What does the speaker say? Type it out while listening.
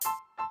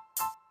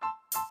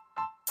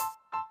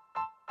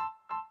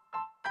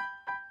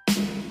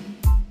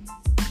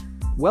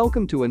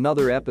Welcome to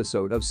another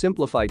episode of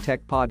Simplify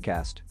Tech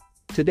Podcast.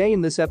 Today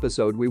in this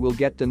episode we will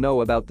get to know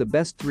about the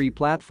best 3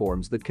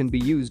 platforms that can be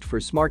used for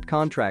smart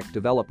contract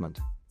development.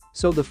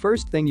 So the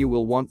first thing you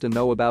will want to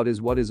know about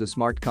is what is a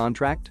smart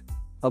contract?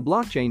 A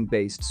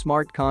blockchain-based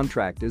smart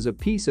contract is a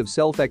piece of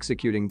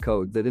self-executing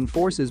code that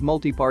enforces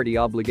multi-party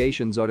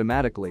obligations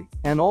automatically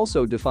and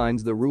also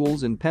defines the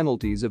rules and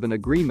penalties of an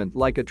agreement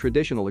like a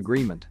traditional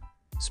agreement.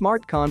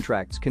 Smart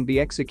contracts can be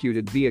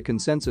executed via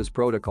consensus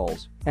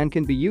protocols and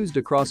can be used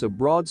across a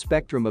broad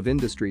spectrum of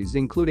industries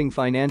including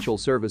financial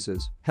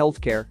services,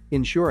 healthcare,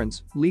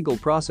 insurance, legal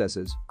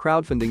processes,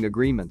 crowdfunding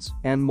agreements,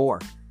 and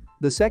more.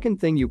 The second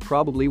thing you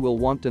probably will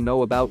want to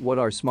know about what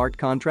are smart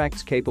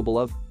contracts capable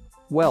of?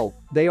 Well,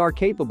 they are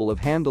capable of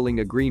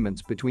handling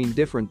agreements between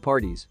different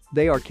parties.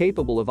 They are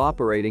capable of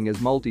operating as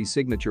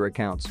multi-signature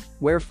accounts,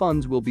 where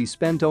funds will be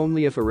spent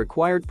only if a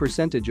required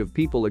percentage of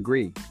people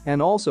agree,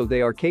 and also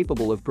they are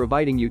capable of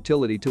providing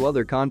utility to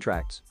other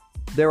contracts.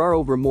 There are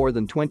over more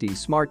than 20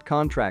 smart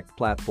contract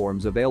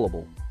platforms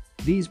available.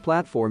 These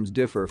platforms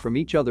differ from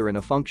each other in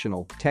a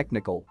functional,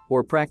 technical,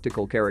 or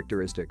practical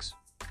characteristics.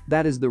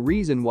 That is the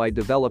reason why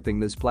developing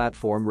this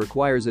platform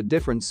requires a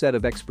different set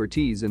of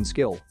expertise and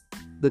skill.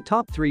 The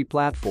top 3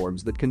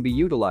 platforms that can be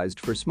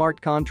utilized for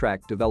smart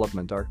contract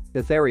development are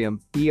Ethereum,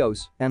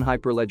 EOS, and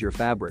Hyperledger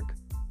Fabric.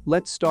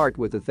 Let's start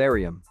with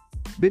Ethereum.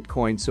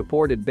 Bitcoin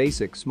supported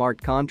basic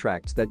smart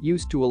contracts that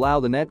used to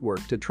allow the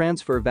network to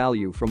transfer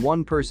value from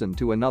one person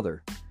to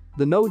another.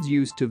 The nodes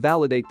used to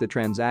validate the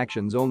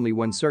transactions only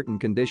when certain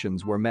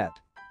conditions were met.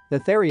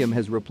 Ethereum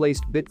has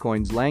replaced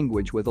Bitcoin's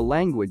language with a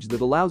language that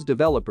allows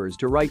developers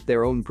to write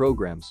their own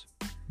programs.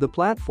 The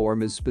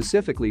platform is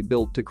specifically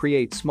built to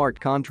create smart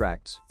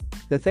contracts.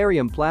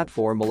 Ethereum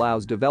platform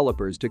allows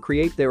developers to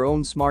create their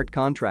own smart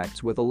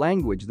contracts with a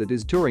language that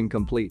is Turing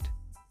complete.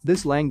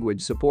 This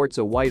language supports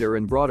a wider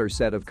and broader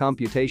set of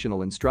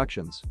computational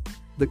instructions.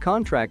 The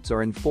contracts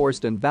are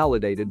enforced and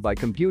validated by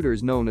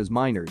computers known as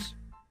miners.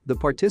 The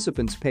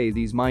participants pay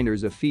these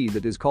miners a fee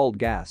that is called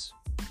gas.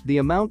 The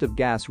amount of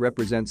gas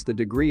represents the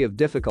degree of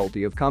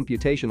difficulty of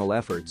computational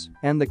efforts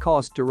and the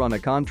cost to run a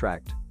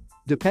contract.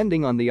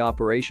 Depending on the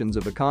operations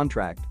of a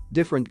contract,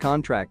 different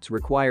contracts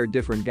require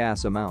different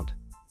gas amount.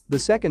 The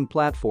second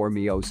platform,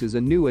 EOS, is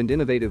a new and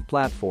innovative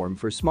platform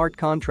for smart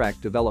contract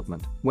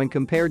development when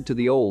compared to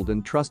the old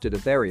and trusted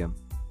Ethereum.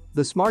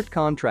 The smart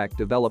contract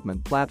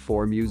development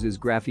platform uses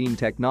graphene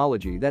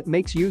technology that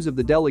makes use of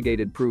the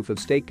delegated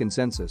proof-of-stake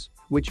consensus,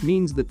 which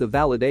means that the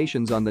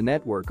validations on the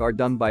network are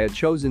done by a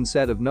chosen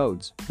set of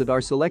nodes that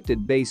are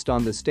selected based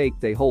on the stake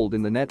they hold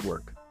in the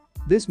network.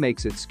 This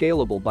makes it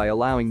scalable by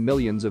allowing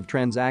millions of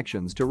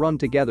transactions to run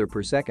together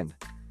per second.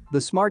 The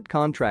smart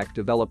contract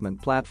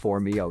development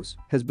platform EOS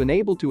has been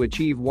able to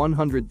achieve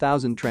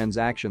 100,000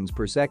 transactions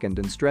per second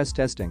in stress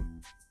testing.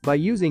 By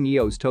using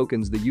EOS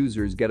tokens, the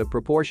users get a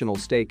proportional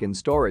stake in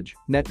storage,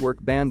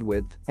 network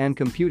bandwidth, and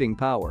computing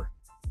power.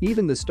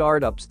 Even the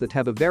startups that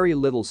have a very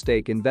little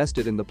stake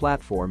invested in the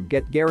platform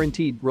get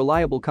guaranteed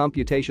reliable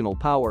computational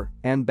power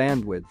and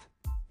bandwidth.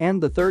 And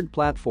the third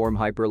platform,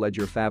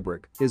 Hyperledger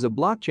Fabric, is a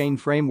blockchain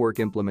framework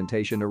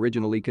implementation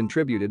originally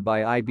contributed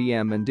by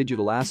IBM and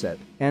Digital Asset,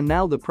 and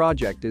now the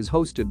project is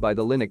hosted by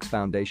the Linux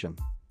Foundation.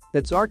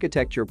 Its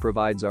architecture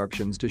provides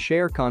options to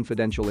share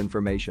confidential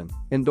information,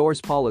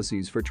 endorse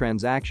policies for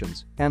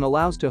transactions, and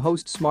allows to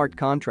host smart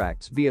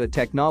contracts via a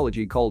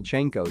technology called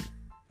chaincode.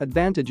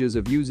 Advantages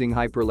of using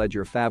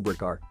Hyperledger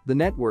Fabric are: the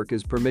network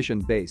is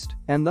permission-based,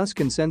 and thus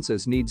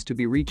consensus needs to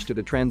be reached at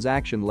a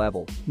transaction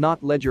level,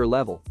 not ledger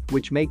level,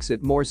 which makes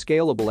it more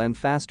scalable and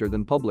faster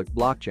than public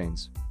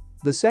blockchains.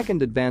 The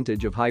second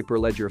advantage of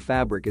Hyperledger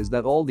Fabric is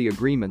that all the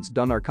agreements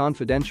done are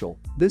confidential.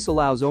 This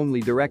allows only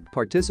direct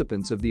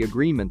participants of the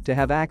agreement to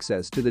have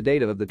access to the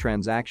data of the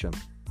transaction.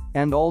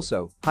 And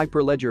also,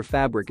 Hyperledger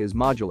Fabric is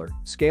modular,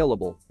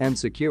 scalable, and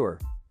secure.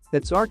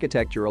 Its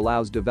architecture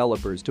allows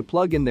developers to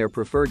plug in their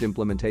preferred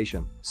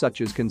implementation, such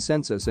as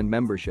consensus and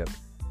membership.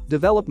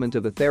 Development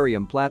of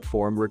Ethereum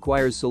platform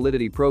requires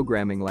Solidity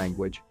programming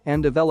language,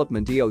 and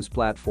development EOS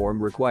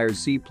platform requires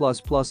C++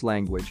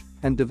 language,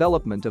 and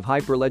development of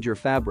Hyperledger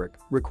Fabric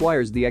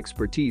requires the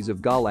expertise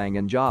of Golang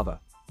and Java.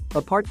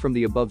 Apart from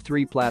the above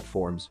 3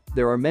 platforms,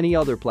 there are many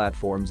other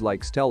platforms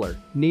like Stellar,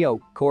 Neo,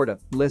 Corda,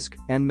 Lisk,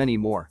 and many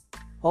more.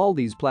 All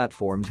these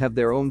platforms have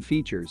their own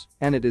features,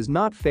 and it is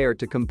not fair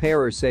to compare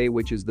or say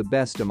which is the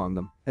best among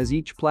them, as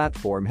each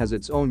platform has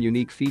its own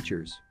unique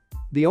features.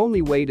 The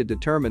only way to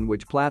determine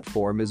which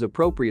platform is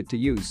appropriate to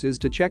use is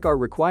to check our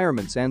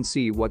requirements and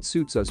see what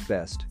suits us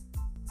best.